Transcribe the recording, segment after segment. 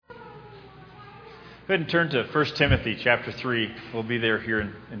Go ahead and turn to 1 Timothy chapter 3. We'll be there here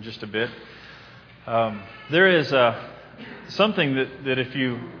in just a bit. There is something that if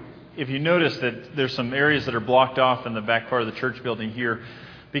you notice that there's some areas that are blocked off in the back part of the church building here,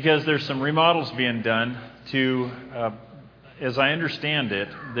 because there's some remodels being done to, as I understand it,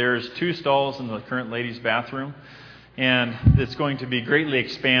 there's 2 stalls in the current ladies' bathroom, and it's going to be greatly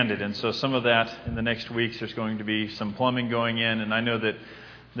expanded. And so some of that in the next weeks, there's going to be some plumbing going in, and I know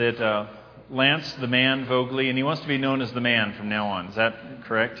that Lance the Man Vogley, and he wants to be known as the Man from now on. Is that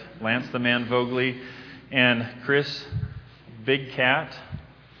correct? Lance the Man Vogley and Chris Big Cat.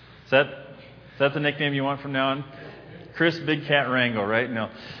 Is that the nickname you want from now on? Chris Big Cat Wrangle, right? No.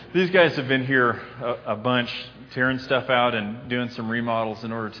 These guys have been here a bunch, tearing stuff out and doing some remodels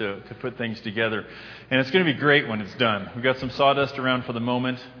in order to put things together. And it's going to be great when it's done. We've got some sawdust around for the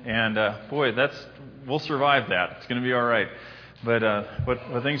moment, and boy, we'll survive that. It's going to be all right. But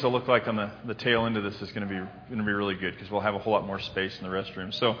what things will look like on the tail end of this is going to be really good, because we'll have a whole lot more space in the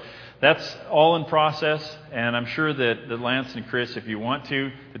restroom. So that's all in process, and I'm sure that Lance and Chris, if you want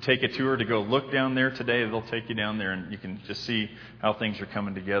to take a tour to go look down there today, they'll take you down there and you can just see how things are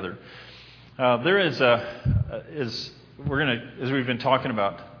coming together. There is as we've been talking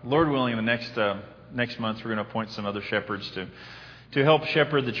about, Lord willing, the next month we're going to appoint some other shepherds to help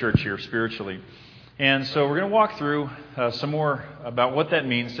shepherd the church here spiritually. And so we're going to walk through some more about what that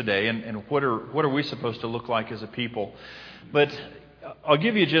means today and what are we supposed to look like as a people. But I'll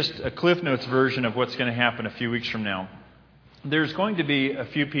give you just a Cliff Notes version of what's going to happen a few weeks from now. There's going to be a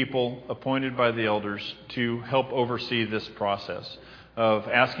few people appointed by the elders to help oversee this process of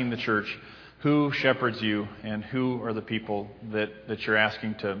asking the church who shepherds you and who are the people that you're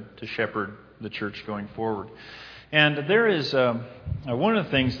asking to shepherd the church going forward. And there is one of the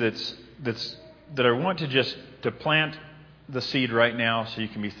things that I want to plant the seed right now so you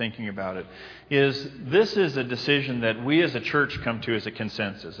can be thinking about it, is this is a decision that we as a church come to as a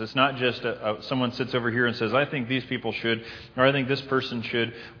consensus. It's not just someone sits over here and says, I think these people should, or I think this person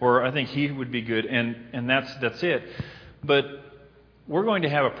should, or I think he would be good, and that's it. But we're going to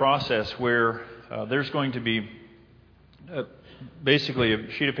have a process where there's going to be basically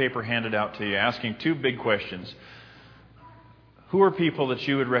a sheet of paper handed out to you asking 2 big questions. Who are people that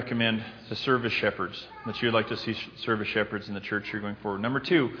you would recommend to serve as shepherds, that you would like to see serve as shepherds in the church here going forward? Number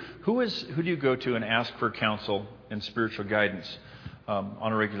 2, who do you go to and ask for counsel and spiritual guidance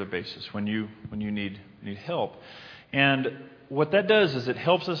on a regular basis when you need help? And what that does is it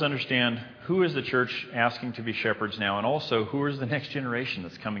helps us understand who is the church asking to be shepherds now, and also who is the next generation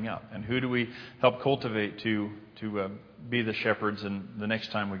that's coming up, and who do we help cultivate to be the shepherds and the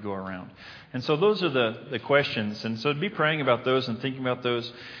next time we go around. And so those are the questions. And so to be praying about those and thinking about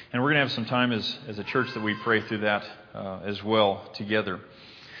those, and we're going to have some time as a church that we pray through that as well together.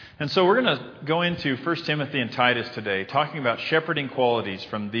 And so we're going to go into 1 Timothy and Titus today, talking about shepherding qualities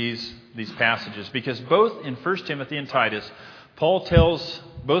from these passages, because both in 1 Timothy and Titus, Paul tells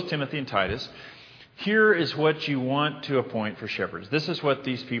both Timothy and Titus, here is what you want to appoint for shepherds. This is what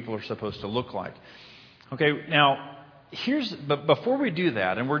these people are supposed to look like. Okay, now, but before we do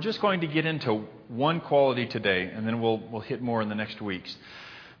that, and we're just going to get into one quality today, and then we'll hit more in the next weeks.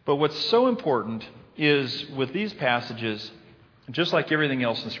 But what's so important is with these passages, just like everything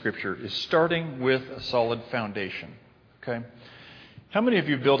else in Scripture, is starting with a solid foundation. Okay? How many of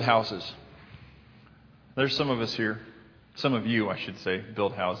you build houses? There's some of us here. Some of you, I should say,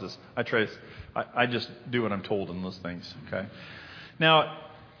 build houses. I just do what I'm told in those things. Okay? Now,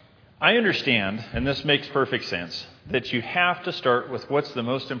 I understand, and this makes perfect sense, that you have to start with what's the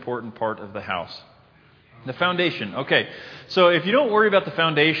most important part of the house. The foundation. Okay, so if you don't worry about the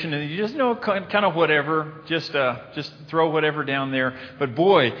foundation and you just know kind of whatever, just throw whatever down there. But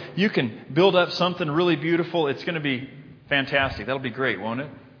boy, you can build up something really beautiful. It's going to be fantastic. That'll be great, won't it?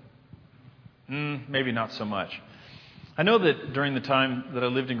 Maybe not so much. I know that during the time that I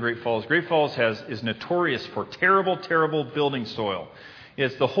lived in Great Falls is notorious for terrible, terrible building soil.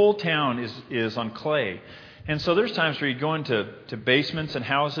 It's the whole town is on clay. And so there's times where you go into basements and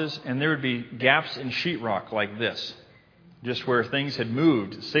houses, and there would be gaps in sheetrock like this, just where things had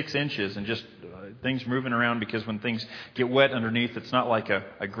moved 6 inches and just things moving around, because when things get wet underneath, it's not like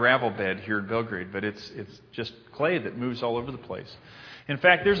a gravel bed here in Belgrade, but it's just clay that moves all over the place. In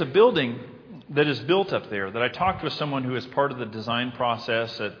fact, there's a building that is built up there that I talked with someone who is part of the design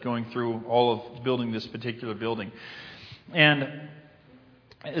process at going through all of building this particular building. And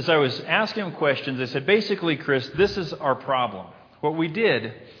as I was asking him questions, I said, basically, Chris, this is our problem. What we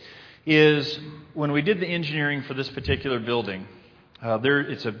did is, when we did the engineering for this particular building,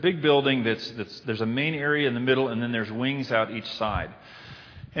 it's a big building there's a main area in the middle, and then there's wings out each side.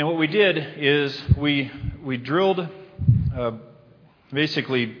 And what we did is we drilled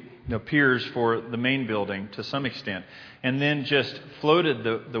basically piers for the main building to some extent, and then just floated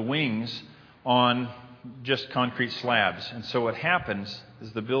the wings on just concrete slabs. And so what happens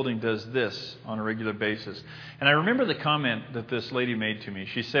is the building does this on a regular basis. And I remember the comment that this lady made to me.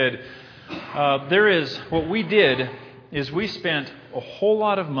 She said, what we did is we spent a whole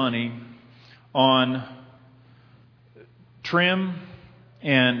lot of money on trim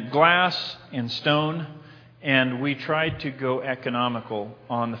and glass and stone, and we tried to go economical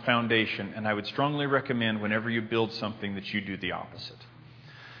on the foundation. And I would strongly recommend whenever you build something that you do the opposite.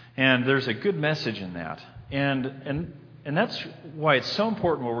 And there's a good message in that. And that's why it's so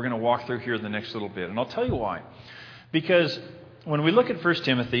important what we're going to walk through here in the next little bit. And I'll tell you why. Because when we look at 1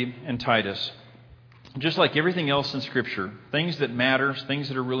 Timothy and Titus, just like everything else in Scripture, things that matter, things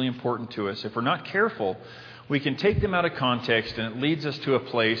that are really important to us, if we're not careful, we can take them out of context and it leads us to a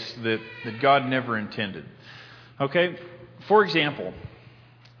place that God never intended. Okay? For example,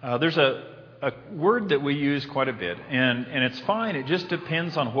 there's a word that we use quite a bit, and it's fine. It just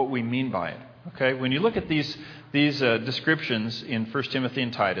depends on what we mean by it. Okay? When you look at these descriptions in 1 Timothy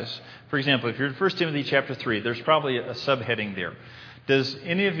and Titus, for example, if you're in 1 Timothy chapter 3, there's probably a subheading there. Does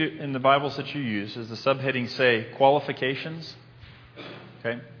any of you, in the Bibles that you use, does the subheading say qualifications?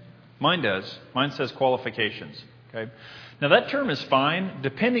 Okay? Mine does. Mine says qualifications. Okay? Now that term is fine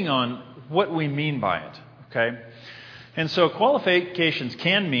depending on what we mean by it. Okay? And so qualifications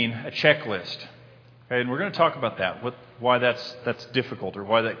can mean a checklist. Okay? And we're going to talk about that, why that's difficult or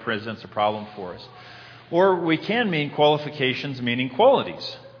why that presents a problem for us. Or we can mean qualifications meaning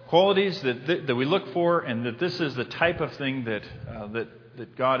qualities. Qualities that we look for, and that this is the type of thing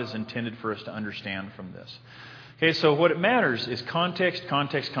that God has intended for us to understand from this. Okay, so what it matters is context,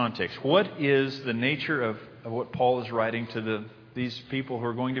 context, context. What is the nature of what Paul is writing to these people who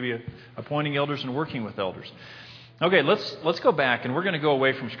are going to be appointing elders and working with elders? Okay, let's go back, and we're going to go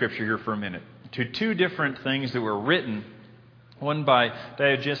away from Scripture here for a minute to two different things that were written. One by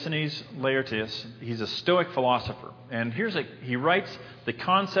Diogenes Laertius. He's a Stoic philosopher. And he writes the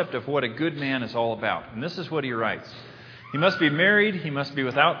concept of what a good man is all about. And this is what he writes. He must be married, he must be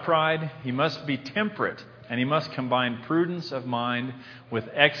without pride, he must be temperate, and he must combine prudence of mind with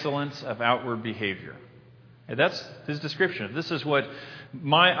excellence of outward behavior. And that's his description. This is what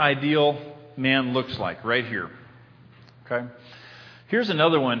my ideal man looks like right here. Okay? Here's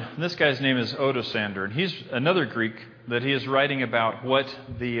another one. This guy's name is Odosander, and he's another Greek that he is writing about what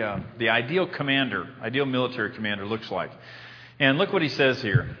the ideal military commander looks like. And look what he says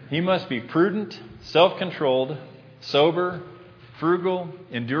here. He must be prudent, self-controlled, sober, frugal,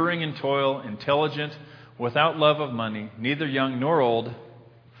 enduring in toil, intelligent, without love of money, neither young nor old,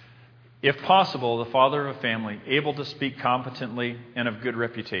 if possible, the father of a family, able to speak competently and of good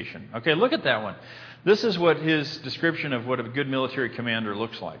reputation. Okay, look at that one. This is what his description of what a good military commander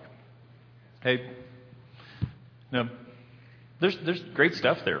looks like. Okay. Now, there's great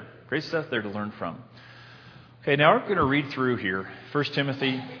stuff there. Great stuff there to learn from. Okay, now we're going to read through here 1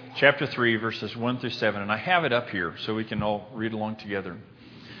 Timothy chapter 3, verses 1 through 7. And I have it up here so we can all read along together.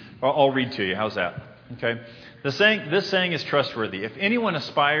 I'll read to you. How's that? Okay. This saying is trustworthy. If anyone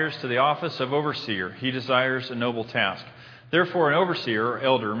aspires to the office of overseer, he desires a noble task. Therefore, an overseer or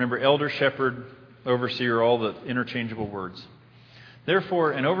elder, remember elder, shepherd, overseer, all the interchangeable words.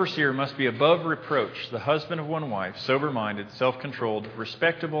 Therefore, an overseer must be above reproach, the husband of one wife, sober-minded, self-controlled,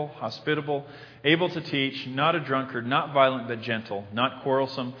 respectable, hospitable, able to teach, not a drunkard, not violent but gentle, not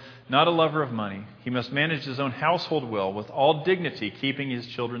quarrelsome, not a lover of money. He must manage his own household well, with all dignity, keeping his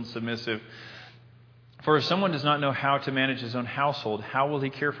children submissive. For if someone does not know how to manage his own household, how will he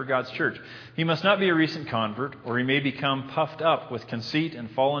care for God's church? He must not be a recent convert, or he may become puffed up with conceit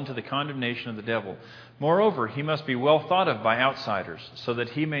and fall into the condemnation of the devil. Moreover, he must be well thought of by outsiders, so that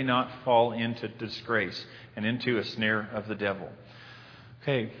he may not fall into disgrace and into a snare of the devil.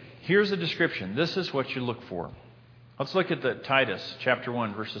 Okay, here's a description. This is what you look for. Let's look at the Titus chapter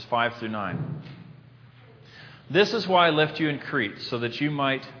 1, verses 5 through 9. This is why I left you in Crete, so that you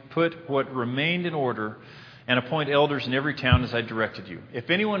might put what remained in order and appoint elders in every town as I directed you. If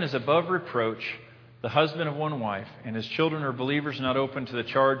anyone is above reproach, the husband of one wife, and his children are believers not open to the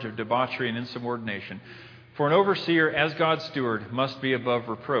charge of debauchery and insubordination. For an overseer, as God's steward, must be above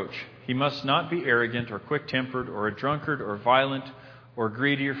reproach. He must not be arrogant or quick-tempered or a drunkard or violent or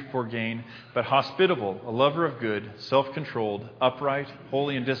greedy for gain, but hospitable, a lover of good, self-controlled, upright,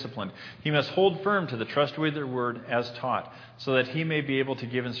 holy, and disciplined. He must hold firm to the trustworthy word as taught, so that he may be able to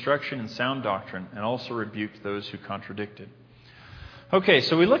give instruction in sound doctrine and also rebuke those who contradict it. Okay,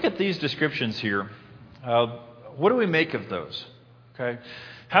 so we look at these descriptions here. What do we make of those? Okay,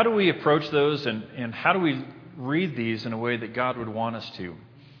 how do we approach those, and how do we read these in a way that God would want us to?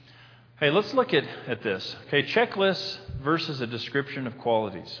 Hey, let's look at this. Okay, checklists versus a description of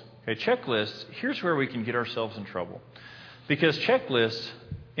qualities. Okay, checklists, here's where we can get ourselves in trouble. Because checklists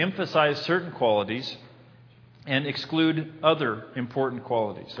emphasize certain qualities and exclude other important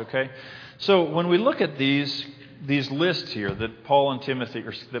qualities. Okay? So when we look at these lists here that Paul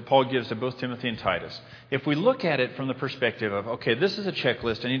gives to both Timothy and Titus, if we look at it from the perspective of, okay, this is a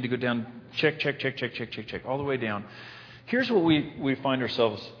checklist, I need to go down, check, all the way down. Here's what we find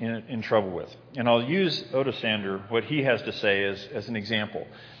ourselves in trouble with. And I'll use Odosander, what he has to say as an example.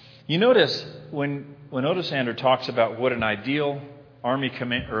 You notice when Odosander talks about what an ideal army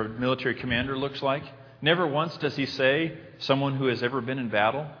or military commander looks like, never once does he say someone who has ever been in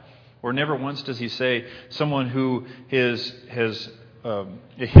battle, or never once does he say someone who has a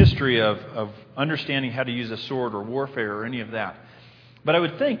history of understanding how to use a sword or warfare or any of that. But I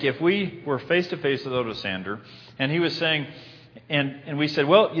would think if we were face-to-face with Odosander, and he was saying, and we said,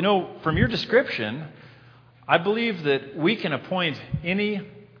 well, from your description, I believe that we can appoint any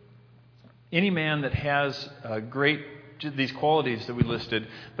man that has these qualities that we listed,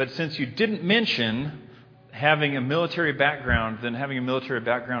 but since you didn't mention having a military background, then having a military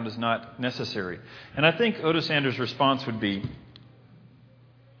background is not necessary. And I think Odosander's response would be,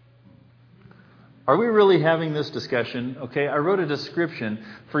 are we really having this discussion? Okay, I wrote a description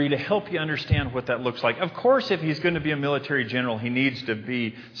for you to help you understand what that looks like. Of course, if he's going to be a military general, he needs to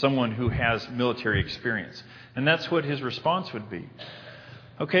be someone who has military experience. And that's what his response would be.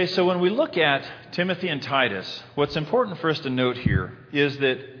 Okay, so when we look at Timothy and Titus, what's important for us to note here is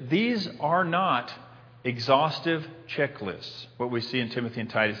that these are not exhaustive checklists, what we see in Timothy and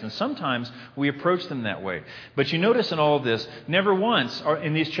Titus. And sometimes we approach them that way. But you notice in all of this, never once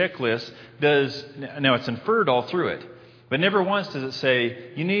in these checklists now it's inferred all through it, but never once does it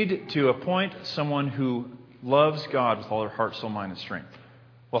say, you need to appoint someone who loves God with all their heart, soul, mind, and strength.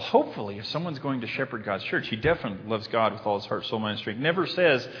 Well, hopefully, if someone's going to shepherd God's church, he definitely loves God with all his heart, soul, mind, and strength. Never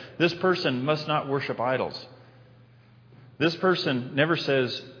says, this person must not worship idols. This person never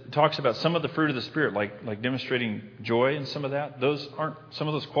talks about some of the fruit of the Spirit, like demonstrating joy and some of that. Some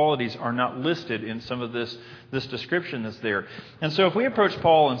of those qualities are not listed in some of this description that's there. And so if we approach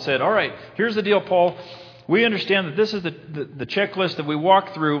Paul and said, all right, here's the deal, Paul. We understand that this is the checklist that we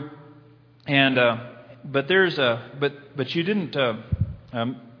walk through, and but you didn't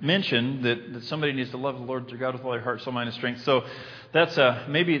mention that somebody needs to love the Lord their God with all their heart, soul, mind, and strength. So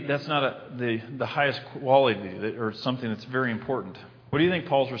maybe that's not the highest quality or something that's very important. What do you think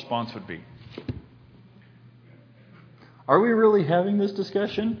Paul's response would be? Are we really having this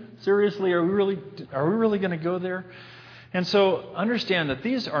discussion? Seriously, are we really going to go there? And so understand that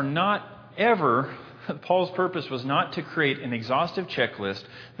these are not ever, Paul's purpose was not to create an exhaustive checklist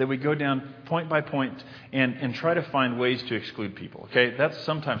that we go down point by point and try to find ways to exclude people. Okay, that's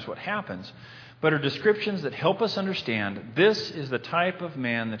sometimes what happens. But are descriptions that help us understand this is the type of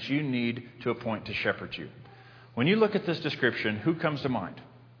man that you need to appoint to shepherd you. When you look at this description, who comes to mind?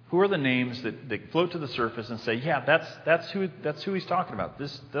 Who are the names that float to the surface and say, yeah, that's who he's talking about.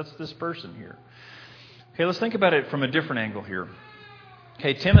 That's this person here. Okay, let's think about it from a different angle here.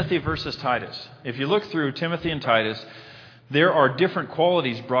 Okay, Timothy versus Titus. If you look through Timothy and Titus, there are different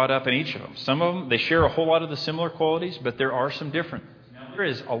qualities brought up in each of them. Some of them, they share a whole lot of the similar qualities, but there are some different. Now, there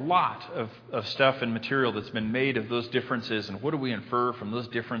is a lot of stuff and material that's been made of those differences, and what do we infer from those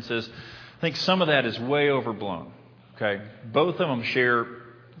differences? I think some of that is way overblown. Okay, both of them share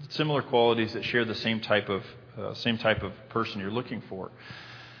similar qualities that share the same type of person you're looking for.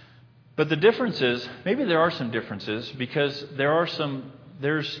 But the difference is, maybe there are some differences because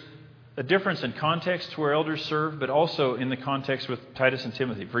there's a difference in context where elders serve, but also in the context with Titus and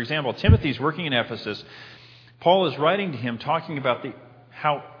Timothy. For example, Timothy's working in Ephesus. Paul is writing to him talking about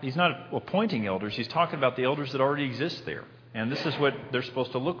how he's not appointing elders. He's talking about the elders that already exist there. And this is what they're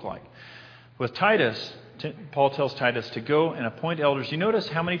supposed to look like. With Titus, Paul tells Titus to go and appoint elders. You notice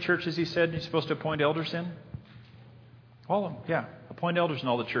how many churches he said he's supposed to appoint elders in? All of them, yeah. Appoint elders in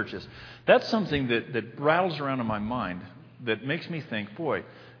all the churches. That's something that rattles around in my mind that makes me think, boy,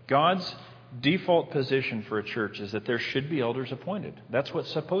 God's default position for a church is that there should be elders appointed. That's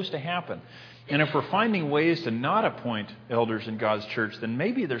what's supposed to happen. And if we're finding ways to not appoint elders in God's church, then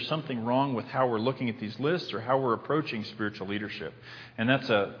maybe there's something wrong with how we're looking at these lists or how we're approaching spiritual leadership. And that's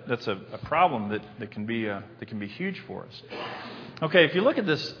a problem that can be huge for us. Okay, if you look at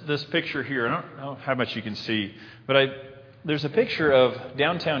this picture here, I don't know how much you can see, but there's a picture of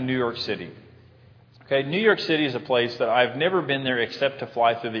downtown New York City. Okay, New York City is a place that I've never been there except to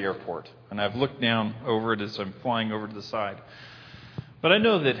fly through the airport. And I've looked down over it as I'm flying over to the side. But I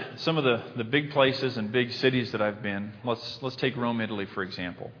know that some of the big places and big cities that I've been, let's take Rome, Italy, for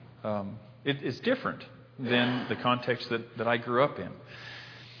example. It's different than the context that I grew up in.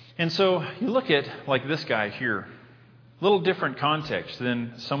 And so you look at like this guy here, a little different context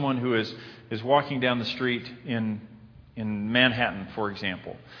than someone who is walking down the street in Manhattan, for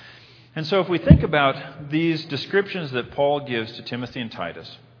example. And so if we think about these descriptions that Paul gives to Timothy and Titus,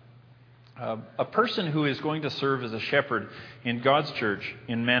 a person who is going to serve as a shepherd in God's church,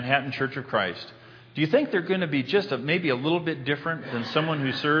 in Manhattan Church of Christ, do you think they're going to be just maybe a little bit different than someone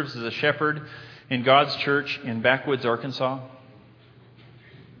who serves as a shepherd in God's church in Backwoods, Arkansas?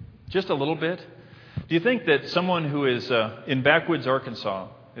 Just a little bit? Do you think that someone who is in Backwoods, Arkansas,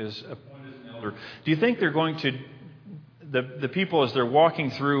 is appointed as an elder, do you think they're going to, the people as they're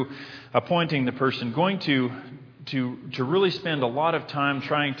walking through appointing the person, going to really spend a lot of time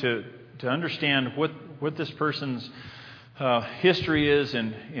trying to understand what this person's history is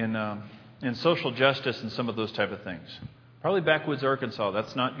in social justice and some of those type of things? Probably Backwoods, Arkansas,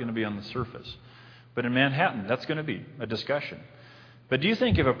 that's not going to be on the surface. But in Manhattan, that's going to be a discussion. But do you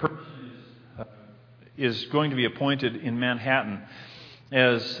think if a person is going to be appointed in Manhattan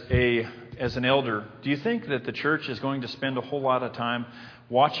as an elder, do you think that the church is going to spend a whole lot of time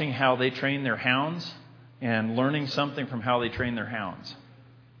watching how they train their hounds and learning something from how they train their hounds?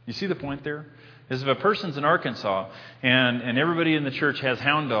 You see the point there? Is if a person's in Arkansas and everybody in the church has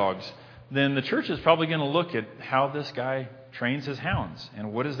hound dogs, then the church is probably going to look at how this guy trains his hounds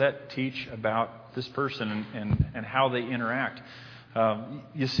and what does that teach about this person and how they interact.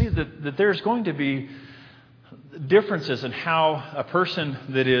 You see that there's going to be differences in how a person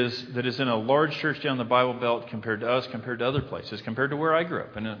that is in a large church down the Bible Belt compared to us, compared to other places, compared to where I grew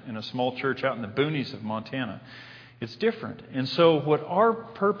up in a small church out in the boonies of Montana. It's different. And so what our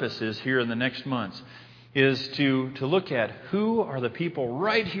purpose is here in the next months is to look at who are the people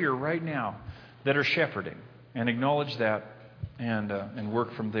right here, right now, that are shepherding, and acknowledge that and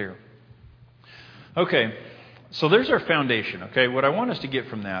work from there. Okay, so there's our foundation. Okay, what I want us to get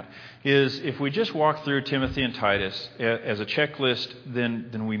from that is if we just walk through Timothy and Titus as a checklist,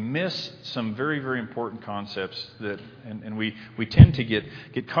 then we miss some very, very important concepts and we tend to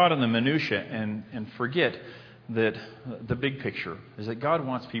get caught in the minutia and forget that the big picture is that God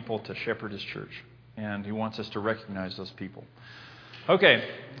wants people to shepherd His church, and He wants us to recognize those people. Okay,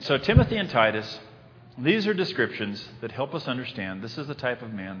 so Timothy and Titus, these are descriptions that help us understand this is the type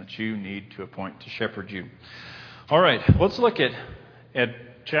of man that you need to appoint to shepherd you. All right, let's look at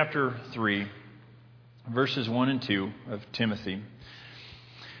chapter 3, verses 1 and 2 of Timothy.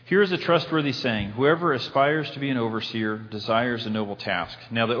 Here is a trustworthy saying: whoever aspires to be an overseer desires a noble task.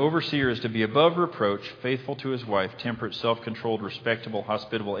 Now the overseer is to be above reproach, faithful to his wife, temperate, self-controlled, respectable,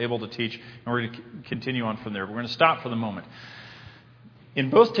 hospitable, able to teach. And we're going to continue on from there. We're going to stop for the moment. In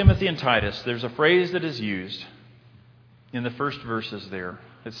both Timothy and Titus, there's a phrase that is used in the first verses there.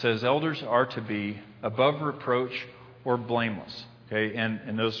 It says elders are to be above reproach or blameless. Okay,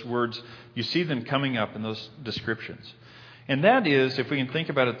 and those words, you see them coming up in those descriptions. And that is, if we can think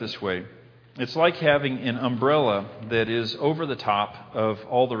about it this way, it's like having an umbrella that is over the top of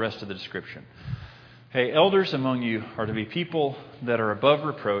all the rest of the description. Hey, elders among you are to be people that are above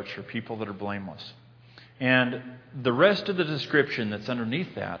reproach or people that are blameless. And the rest of the description that's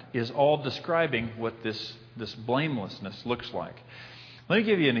underneath that is all describing what this blamelessness looks like. Let me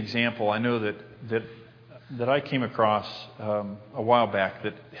give you an example. I know that I came across a while back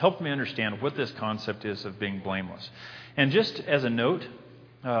that helped me understand what this concept is of being blameless. And just as a note,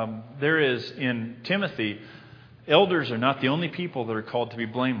 there is in Timothy, elders are not the only people that are called to be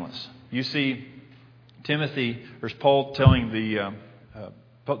blameless. You see, Timothy, or Paul telling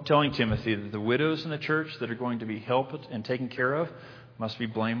Timothy that the widows in the church that are going to be helped and taken care of must be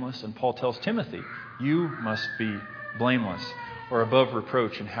blameless. And Paul tells Timothy, you must be blameless or above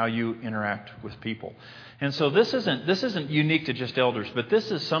reproach in how you interact with people. And so this isn't unique to just elders, but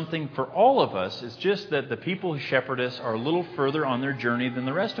this is something for all of us. It's just that the people who shepherd us are a little further on their journey than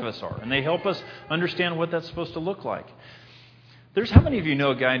the rest of us are. And they help us understand what that's supposed to look like. How many of you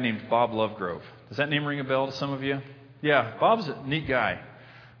know a guy named Bob Lovegrove? Does that name ring a bell to some of you? Yeah, Bob's a neat guy.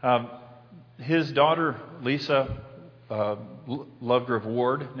 His daughter, Lisa Lovegrove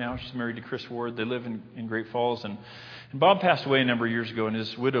Ward, now she's married to Chris Ward. They live in Great Falls. And Bob passed away a number of years ago, and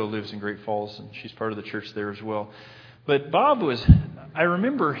his widow lives in Great Falls, and she's part of the church there as well. But I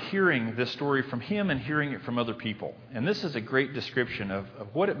remember hearing this story from him and hearing it from other people. And this is a great description of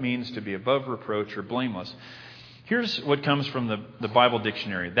what it means to be above reproach or blameless. Here's what comes from the Bible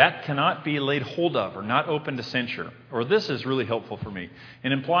dictionary. That cannot be laid hold of or not open to censure. Or this is really helpful for me.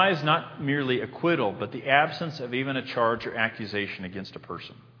 It implies not merely acquittal, but the absence of even a charge or accusation against a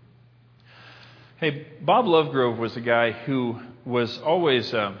person. Hey, Bob Lovegrove was a guy who was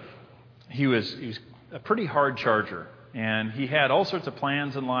always, he was a pretty hard charger. And he had all sorts of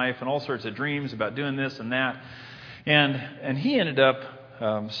plans in life and all sorts of dreams about doing this and that. And he ended up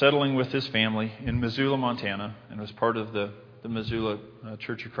settling with his family in Missoula, Montana, and was part of the Missoula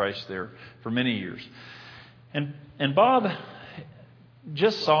Church of Christ there for many years. And Bob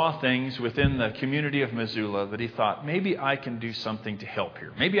just saw things within the community of Missoula that he thought, maybe I can do something to help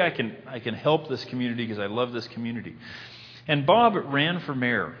here. Maybe I can help this community because I love this community. And Bob ran for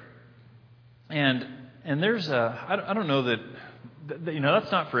mayor. And there's I don't know that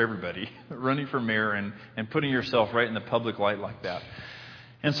that's not for everybody, running for mayor and putting yourself right in the public light like that.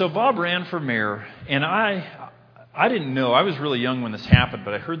 And so Bob ran for mayor, and I didn't know. I was really young when this happened,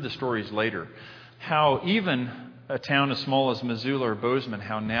 but I heard the stories later, how even a town as small as Missoula or Bozeman,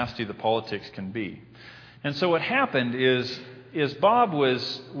 how nasty the politics can be. And so what happened is Bob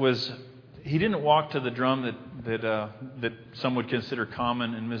was he didn't walk to the drum that some would consider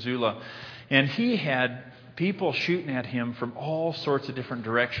common in Missoula, and he had people shooting at him from all sorts of different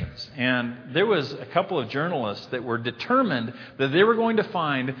directions. And there was a couple of journalists that were determined that they were going to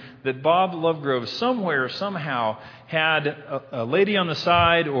find that Bob Lovegrove somewhere, somehow, had a lady on the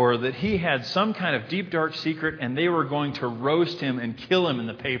side, or that he had some kind of deep, dark secret, and they were going to roast him and kill him in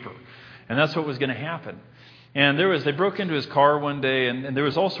the paper. And that's what was going to happen. And they broke into his car one day, and there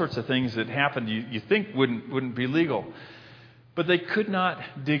was all sorts of things that happened you think wouldn't be legal. But they could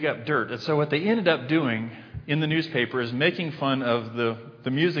not dig up dirt. And so what they ended up doing in the newspaper is making fun of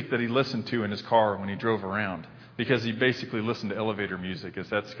the music that he listened to in his car when he drove around. Because he basically listened to elevator music, as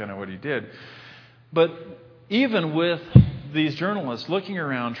that's kind of what he did. But even with these journalists looking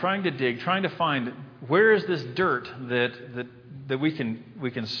around, trying to dig, trying to find where is this dirt that we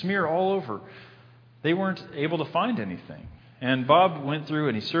can smear all over, they weren't able to find anything. And Bob went through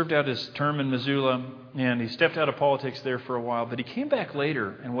and he served out his term in Missoula, and he stepped out of politics there for a while. But he came back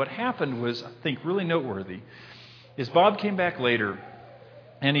later, and what happened was, I think, really noteworthy, is Bob came back later,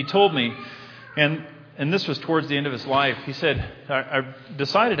 and he told me, and this was towards the end of his life, he said, I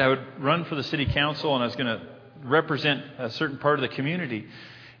decided I would run for the city council, and I was going to represent a certain part of the community.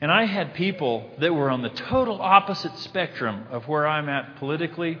 And I had people that were on the total opposite spectrum of where I'm at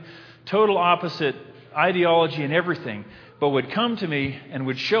politically, total opposite ideology and everything, but would come to me and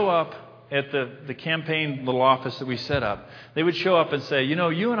would show up at the campaign little office that we set up. They would show up and say,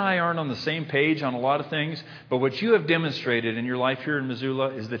 you and I aren't on the same page on a lot of things, but what you have demonstrated in your life here in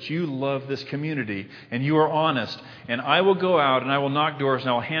Missoula is that you love this community and you are honest. And I will go out and I will knock doors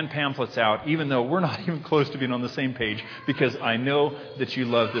and I will hand pamphlets out, even though we're not even close to being on the same page, because I know that you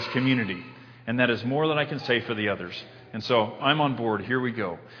love this community. And that is more than I can say for the others. And so I'm on board. Here we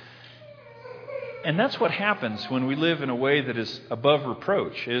go. And that's what happens when we live in a way that is above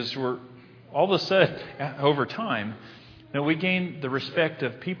reproach, is we're all of a sudden, over time, we gain the respect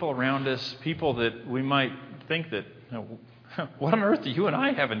of people around us, people that we might think that, what on earth do you and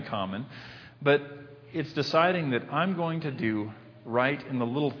I have in common? But it's deciding that I'm going to do right in the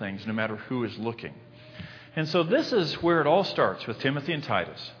little things, no matter who is looking. And so this is where it all starts with Timothy and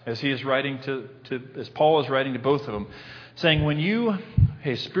Titus, as he is writing as Paul is writing to both of them, saying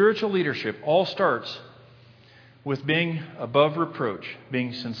spiritual leadership all starts with being above reproach,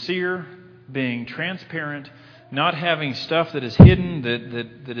 being sincere, being transparent, not having stuff that is hidden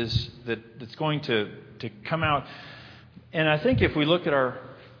that's going to come out. And I think if we look at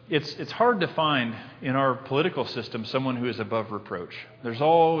it's hard to find in our political system someone who is above reproach. There's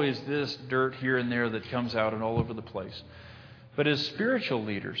always this dirt here and there that comes out and all over the place. But as spiritual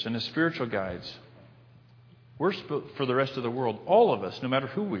leaders and as spiritual guides, we're for the rest of the world, all of us, no matter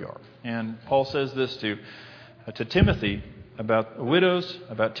who we are. And Paul says this to Timothy about widows,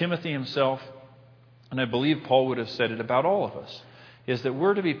 about Timothy himself, and I believe Paul would have said it about all of us, is that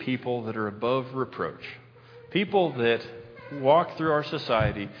we're to be people that are above reproach. People that walk through our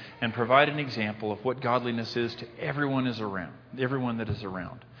society and provide an example of what godliness is to everyone that is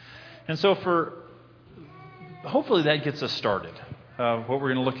around. And so hopefully that gets us started. What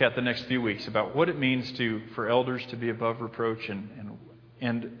we're going to look at the next few weeks about what it means for elders to be above reproach,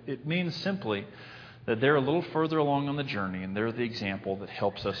 and it means simply that they're a little further along on the journey, and they're the example that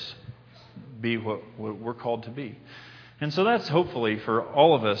helps us be what we're called to be. And so that's hopefully for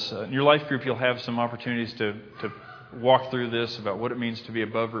all of us. In your life group, you'll have some opportunities to walk through this about what it means to be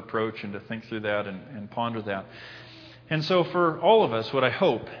above reproach and to think through that and ponder that. And so for all of us, what I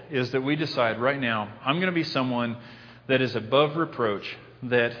hope is that we decide right now, I'm going to be someone that is above reproach,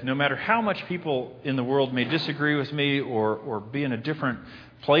 that no matter how much people in the world may disagree with me or be in a different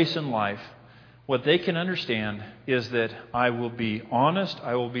place in life, what they can understand is that I will be honest,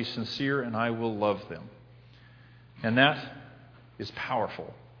 I will be sincere, and I will love them. And that is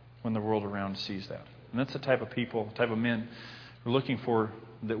powerful when the world around sees that. And that's the type of people, type of men we're looking for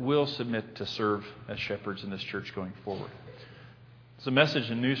that will submit to serve as shepherds in this church going forward. It's a message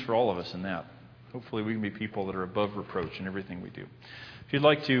and news for all of us in that. Hopefully we can be people that are above reproach in everything we do. If you'd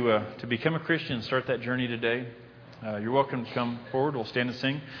like to become a Christian and start that journey today, you're welcome to come forward. We'll stand and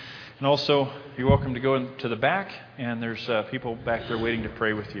sing. And also, you're welcome to go into the back, and there's people back there waiting to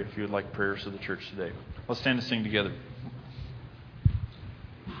pray with you if you would like prayers of the church today. Let's stand and sing together.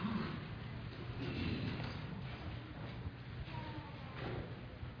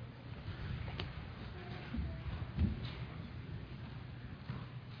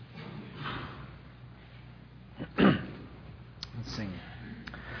 Let's sing.